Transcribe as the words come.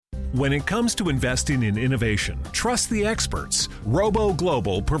When it comes to investing in innovation, trust the experts. Robo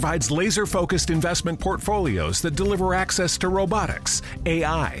Global provides laser-focused investment portfolios that deliver access to robotics,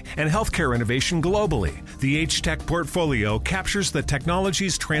 AI, and healthcare innovation globally. The H-Tech portfolio captures the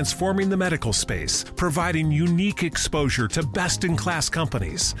technologies transforming the medical space, providing unique exposure to best-in-class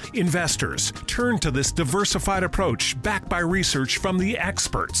companies. Investors, turn to this diversified approach backed by research from the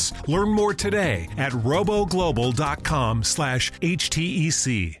experts. Learn more today at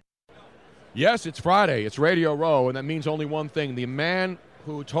roboglobal.com/HTEC. Yes, it's Friday. It's Radio Row, and that means only one thing. The man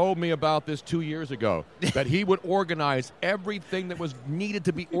who told me about this 2 years ago, that he would organize everything that was needed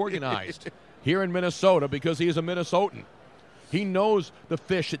to be organized here in Minnesota because he is a Minnesotan. He knows the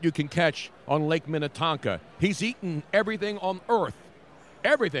fish that you can catch on Lake Minnetonka. He's eaten everything on Earth.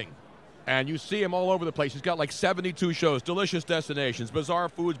 Everything. And you see him all over the place. He's got like 72 shows, Delicious Destinations, Bizarre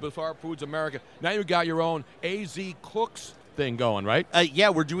Foods America. Now you got your own AZ Cooks thing going, right? Yeah,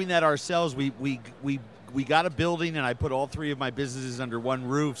 we're doing that ourselves. We got a building, and I put all three of my businesses under one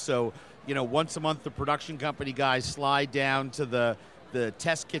roof. So, once a month, the production company guys slide down to the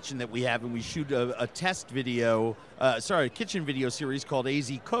test kitchen that we have, and we shoot a test video, a kitchen video series called AZ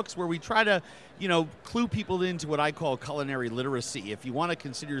Cooks, where we try to, clue people into what I call culinary literacy. If you want to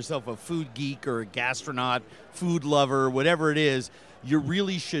consider yourself a food geek or a gastronaut, food lover, whatever it is, you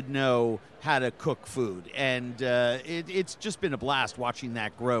really should know how to cook food. And it's just been a blast watching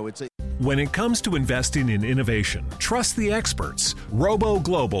that grow. When it comes to investing in innovation, trust the experts. Robo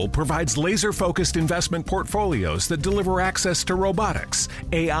Global provides laser-focused investment portfolios that deliver access to robotics,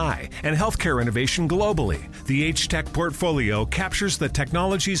 AI, and healthcare innovation globally. The H-Tech portfolio captures the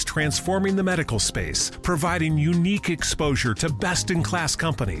technologies transforming the medical space, providing unique exposure to best-in-class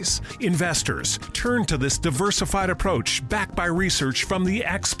companies. Investors, turn to this diversified approach backed by research from the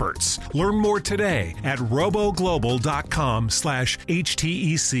experts. Learn more today at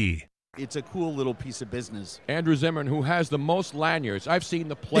roboglobal.com/HTEC. It's a cool little piece of business. Andrew Zimmern, who has the most lanyards. I've seen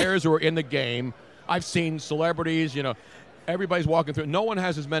the players who are in the game. I've seen celebrities, everybody's walking through. No one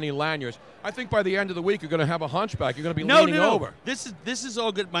has as many lanyards. I think by the end of the week, you're going to have a hunchback. You're going to be leaning over. This is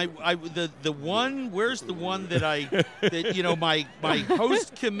all good. The one. Where's the one that my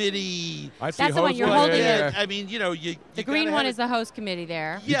host committee. That's the one you're holding. Yeah. I mean, the green one is the host committee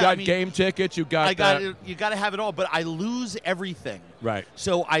there. You got game tickets. You got. You got to have it all, but I lose everything. Right.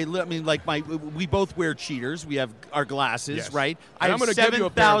 So we both wear cheaters. We have our glasses, yes. right? I have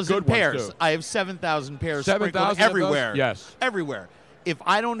 7,000 pairs. I have 7,000 pairs sprinkled everywhere. Yes. Everywhere. If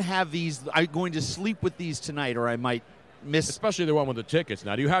I don't have these, I'm going to sleep with these tonight, or I might miss. Especially the one with the tickets.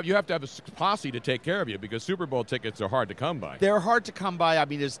 Now, you have to have a posse to take care of you because Super Bowl tickets are hard to come by. They're hard to come by. I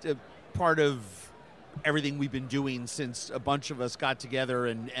mean, it's part of everything we've been doing since a bunch of us got together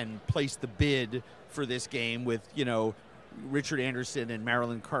and placed the bid for this game with, Richard Anderson and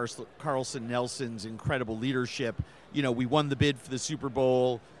Marilyn Carlson Nelson's incredible leadership. We won the bid for the Super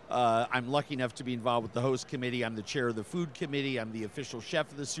Bowl. I'm lucky enough to be involved with the host committee. I'm the chair of the food committee. I'm the official chef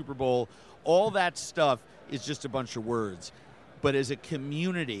of the Super Bowl. All that stuff is just a bunch of words. But as a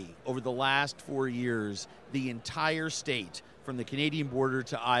community, over the last 4 years, the entire state, from the Canadian border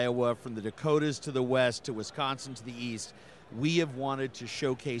to Iowa, from the Dakotas to the west to Wisconsin to the east, we have wanted to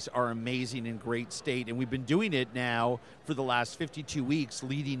showcase our amazing and great state, and we've been doing it now for the last 52 weeks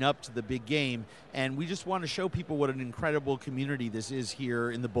leading up to the big game, and we just want to show people what an incredible community this is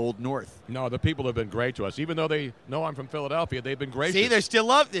here in the bold north. No, the people have been great to us. Even though they know I'm from Philadelphia, they've been gracious. See, they still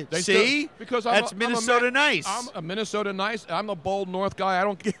love it. Because that's Minnesota nice. I'm a Minnesota nice. I'm a bold north guy. I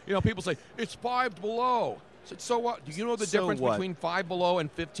don't, people say, it's 5 below. So what? Do you know the difference between 5 below and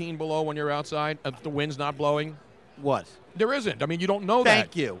 15 below when you're outside if the wind's not blowing? What? There isn't. I mean, you don't know that.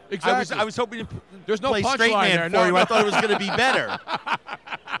 Thank you. Exactly. I was hoping to There's no play punchline straight man there. for you. I thought it was going to be better.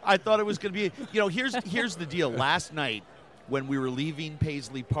 I thought it was going to be. Here's the deal. Last night, when we were leaving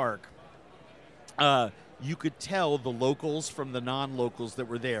Paisley Park, you could tell the locals from the non-locals that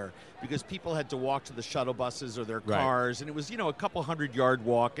were there because people had to walk to the shuttle buses or their cars, and it was a couple 100-yard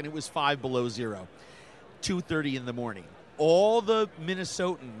walk, and it was 5 below zero, 2:30 in the morning. All the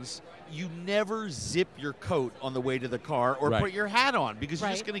Minnesotans, you never zip your coat on the way to the car or put your hat on because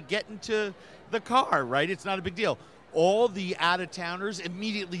you're just going to get into the car, right? It's not a big deal. All the out-of-towners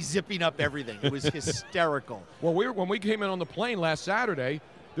immediately zipping up everything. It was hysterical. Well, when we came in on the plane last Saturday,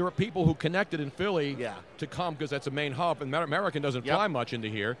 there were people who connected in Philly to come because that's the main hub, and American doesn't fly much into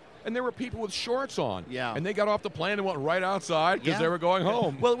here. And there were people with shorts on. Yeah. And they got off the plane and went right outside because they were going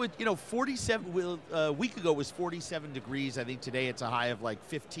home. Well, 47, a week ago it was 47 degrees. I think today it's a high of like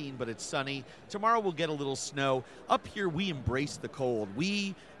 15, but it's sunny. Tomorrow we'll get a little snow. Up here, we embrace the cold.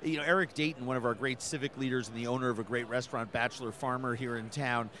 We Eric Dayton, one of our great civic leaders and the owner of a great restaurant, Bachelor Farmer here in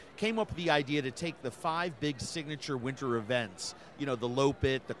town, came up with the idea to take the 5 big signature winter events, the Lope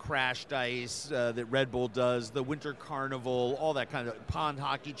It, the Crashed Ice that Red Bull does, the Winter Carnival, all that kind of pond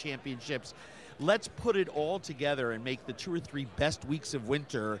hockey championships. Let's put it all together and make the 2 or 3 best weeks of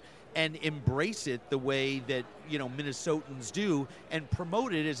winter and embrace it the way that, Minnesotans do, and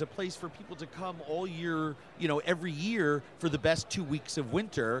promote it as a place for people to come all year, every year for the best 2 weeks of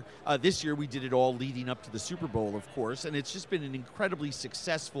winter. This year we did it all leading up to the Super Bowl, of course, and it's just been an incredibly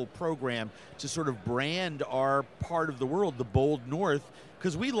successful program to sort of brand our part of the world, the bold North,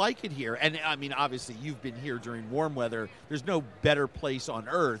 because we like it here. And, obviously, you've been here during warm weather. There's no better place on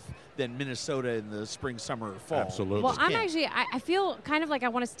earth than Minnesota in the spring, summer, or fall. Absolutely. Well, I feel kind of like I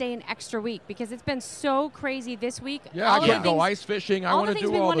want to stay an extra week because it's been so crazy this week. Yeah, I want to go ice fishing. I want to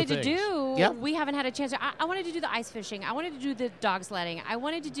do all the things. All the things we wanted to do, Yep. we haven't had a chance. I wanted to do the ice fishing. I wanted to do the dog sledding. I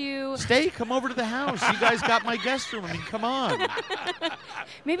wanted to do... Come over to the house. You guys got my guest room. Come on.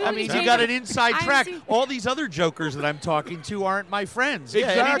 Maybe you got an inside track. see- All these other jokers that I'm talking to aren't my friends. Yeah,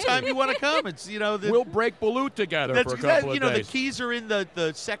 Exactly. anytime you want to come, it's, We'll break Balut together for a couple of days. The keys are in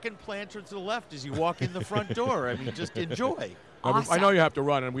the second planter to the left as you walk in the front door. Just enjoy. Awesome. I know you have to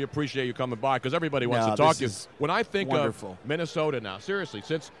run, and we appreciate you coming by because everybody wants to talk to you. When I think wonderful. of Minnesota now, seriously,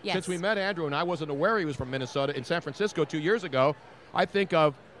 since we met Andrew, and I wasn't aware he was from Minnesota, in San Francisco 2 years ago, I think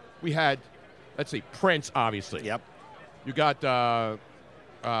of, we had, let's see, Prince, obviously. Yep. You got,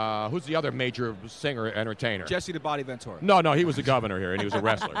 who's the other major singer, entertainer? Jesse the Body Ventura. No, he was the governor here, and he was a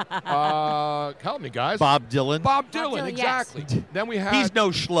wrestler. Help me, guys. Bob Dylan. Bob Dylan, yes. exactly. Then we have... He's no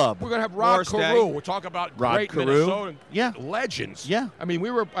schlub. We're going to have Rod Morris Day. Carew. We'll talk about Rod great Carew. Minnesotan legends. Yeah. We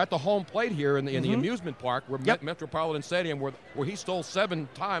were at the home plate here in the amusement park, where Metropolitan Stadium, where he stole 7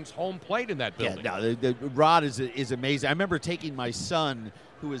 times home plate in that building. Yeah, no, the Rod is amazing. I remember taking my son,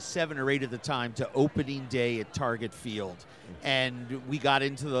 who was 7 or 8 at the time, to opening day at Target Field. And we got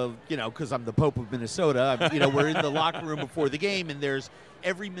into the, because I'm the Pope of Minnesota, we're in the locker room before the game, and there's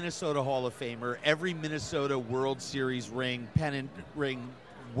every Minnesota Hall of Famer, every Minnesota World Series ring, pennant ring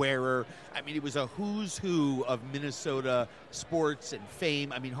wearer. It was a who's who of Minnesota sports and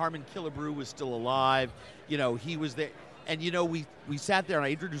fame. Harmon Killebrew was still alive. He was there. And, we sat there, and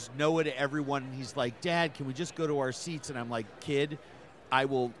I introduced Noah to everyone, and he's like, Dad, can we just go to our seats? And I'm like, kid, I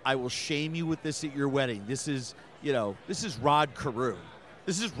will shame you with this at your wedding. This is Rod Carew.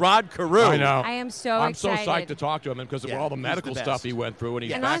 This is Rod Carew. I know. I am so I'm excited. so psyched to talk to him because of all the medical stuff he went through, and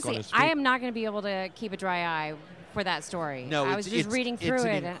he's And back honestly, on his feet. I am not going to be able to keep a dry eye for that story. No, I was just reading through it's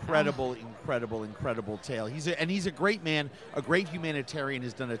it. an incredible tale. He's a great man, a great humanitarian,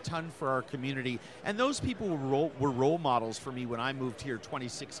 has done a ton for our community. And those people were role models for me when I moved here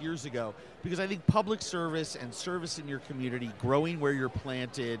 26 years ago, because I think public service and service in your community, growing where you're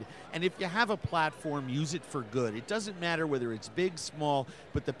planted, and if you have a platform, use it for good. It doesn't matter whether it's big, small,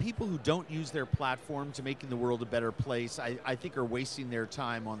 but the people who don't use their platform to making the world a better place, I think are wasting their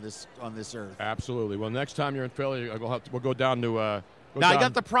time on this earth. Absolutely. Well, next time you're in Philly, we'll go down to... I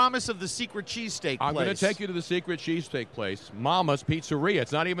got the promise of the secret cheesesteak place. I'm going to take you to the secret cheesesteak place, Mama's Pizzeria.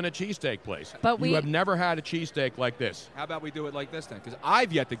 It's not even a cheesesteak place. But you have never had a cheesesteak like this. How about we do it like this then? Because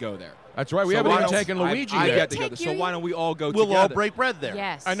I've yet to go there. That's right. We haven't even taken Luigi I've there. yet to go there. So why don't we all go We'll together? all break bread there.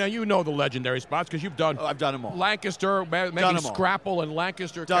 Yes. I know you know the legendary spots because you've done. Oh, I've done them all. Lancaster, maybe Scrapple in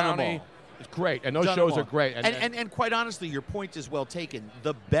Lancaster Done them County. all. It's great, and those shows are great. And quite honestly, your point is well taken.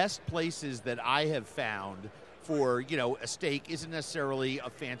 The best places that I have found for a steak isn't necessarily a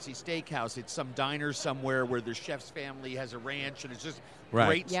fancy steakhouse. It's some diner somewhere where the chef's family has a ranch, and it's just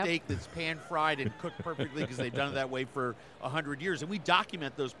great steak that's pan fried and cooked perfectly because they've done it that way for 100 years. And we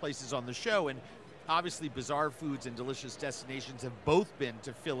document those places on the show. And obviously, Bizarre Foods and Delicious Destinations have both been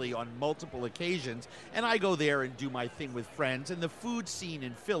to Philly on multiple occasions, and I go there and do my thing with friends. And the food scene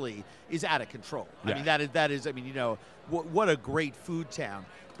in Philly is out of control. Yeah. That is. What a great food town.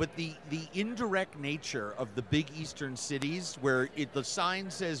 But the indirect nature of the big eastern cities, where the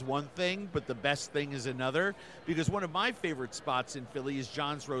sign says one thing, but the best thing is another. Because one of my favorite spots in Philly is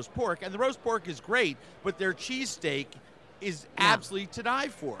John's Roast Pork, and the roast pork is great, but their cheesesteak is absolutely to die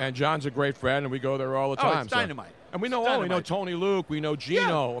for. And John's a great friend, and we go there all the time. Oh, it's dynamite. And we know all. We know Tony Luke. We know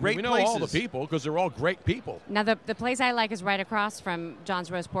Gino. Great we know places. all the people because they're all great people. Now, the place I like is right across from John's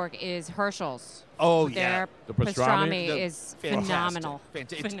Roast Pork is Herschel's. Oh, Their The pastrami? is phenomenal.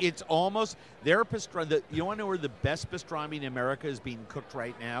 Fantastic. It's almost their pastrami. You want to know where the best pastrami in America is being cooked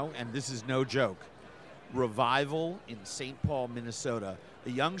right now? And this is no joke. Revival in St. Paul, Minnesota.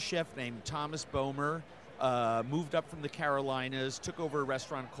 A young chef named Thomas Boehmer moved up from the Carolinas, took over a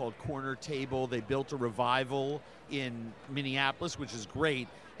restaurant called Corner Table. They built a Revival in Minneapolis, which is great.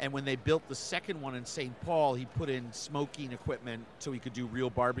 And when they built the second one in St. Paul, he put in smoking equipment so he could do real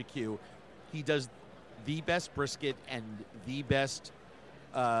barbecue. He does the best brisket and the best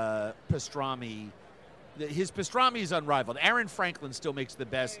pastrami. His pastrami is unrivaled. Aaron Franklin still makes the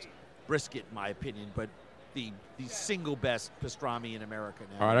best brisket, in my opinion, but the single best pastrami in America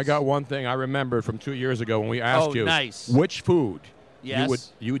now. All right, I got one thing I remembered from 2 years ago when we asked you nice. Which food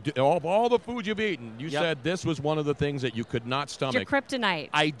yes. all the food you've eaten, you said this was one of the things that you could not stomach. Your kryptonite.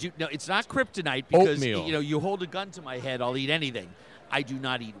 I do. No, it's not kryptonite because Oatmeal. you hold a gun to my head, I'll eat anything. I do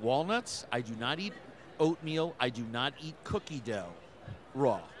not eat walnuts. I do not eat oatmeal. I do not eat cookie dough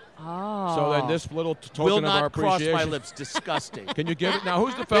raw. Oh. So then this little token Will of our not cross appreciation. my lips. Disgusting. Can you give it? Now,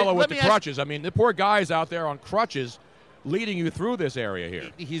 who's the fellow with Let the me ask- crutches? I mean, the poor guy's out there on crutches leading you through this area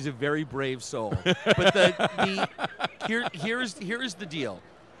here. He's a very brave soul. But here's the deal.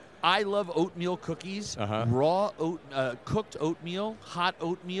 I love oatmeal cookies. Raw cooked oatmeal, hot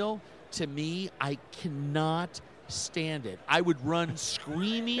oatmeal. To me, I cannot stand it. I would run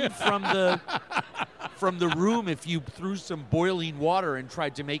screaming from the room if you threw some boiling water and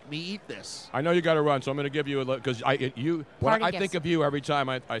tried to make me eat this. I know you got to run, so I'm going to give you a look because I Party think of you every time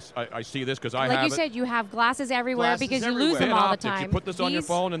I see this because I like have you said, you have glasses everywhere because you lose them all the Optics. time. You put this on your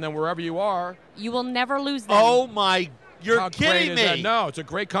phone, and then wherever you are, you will never lose them. Oh my! You're how kidding great me! is that? No, it's a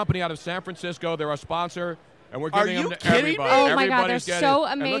great company out of San Francisco. They're our sponsor. And we're Are giving you them to kidding everybody. me? Oh my God, Everybody's they're getting so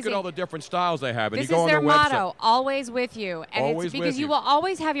it. And look at amazing. all the different styles they have. And This you go is on their website. motto: always with you, and Always it's because with you you. will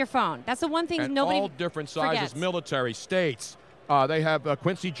always have your phone. That's the one thing And nobody all different sizes, forgets. military, states. They have a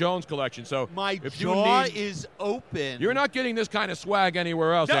Quincy Jones collection. So My if you jaw need, is open. you're not getting this kind of swag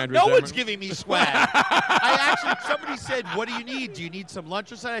anywhere else, No, Andrew. no Zimmern. one's giving me swag. I actually, somebody said, "What do you need? Do you need some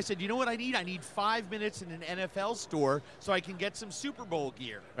lunch or something?" I said, "You know what I need? I need 5 minutes in an NFL store so I can get some Super Bowl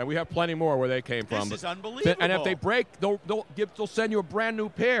gear." And we have plenty more where they came from. This is But- unbelievable. And if they break, they'll send you a brand new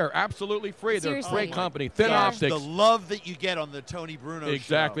pair, absolutely free. They're a Seriously. great company. Thin Yeah. Optics. the love that you get on the Tony Bruno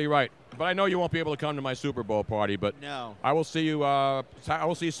Exactly show. right. But I know you won't be able to come to my Super Bowl party. But No. I will see you. I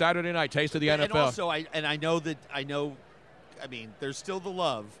will see you Saturday night. Taste of the NFL. And also, I know. I mean, there's still the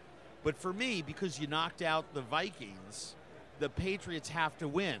love, but for me, because you knocked out the Vikings, the Patriots have to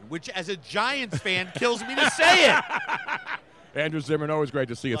win, which, as a Giants fan, kills me to say it. Andrew Zimmern, always great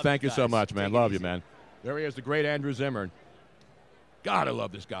to see you. Love Thank you you so guys. much, man. Take it Love you, easy. man. There he is, the great Andrew Zimmern. God, I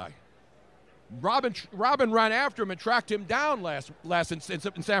love this guy. Robin ran after him and tracked him down last in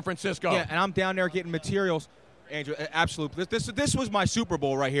San Francisco. Yeah, and I'm down there getting materials. Andrew, absolutely. This was my Super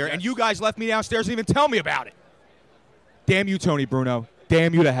Bowl right here, and you guys left me downstairs and even tell me about it. Damn you, Tony Bruno.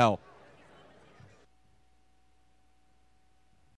 Damn you to hell.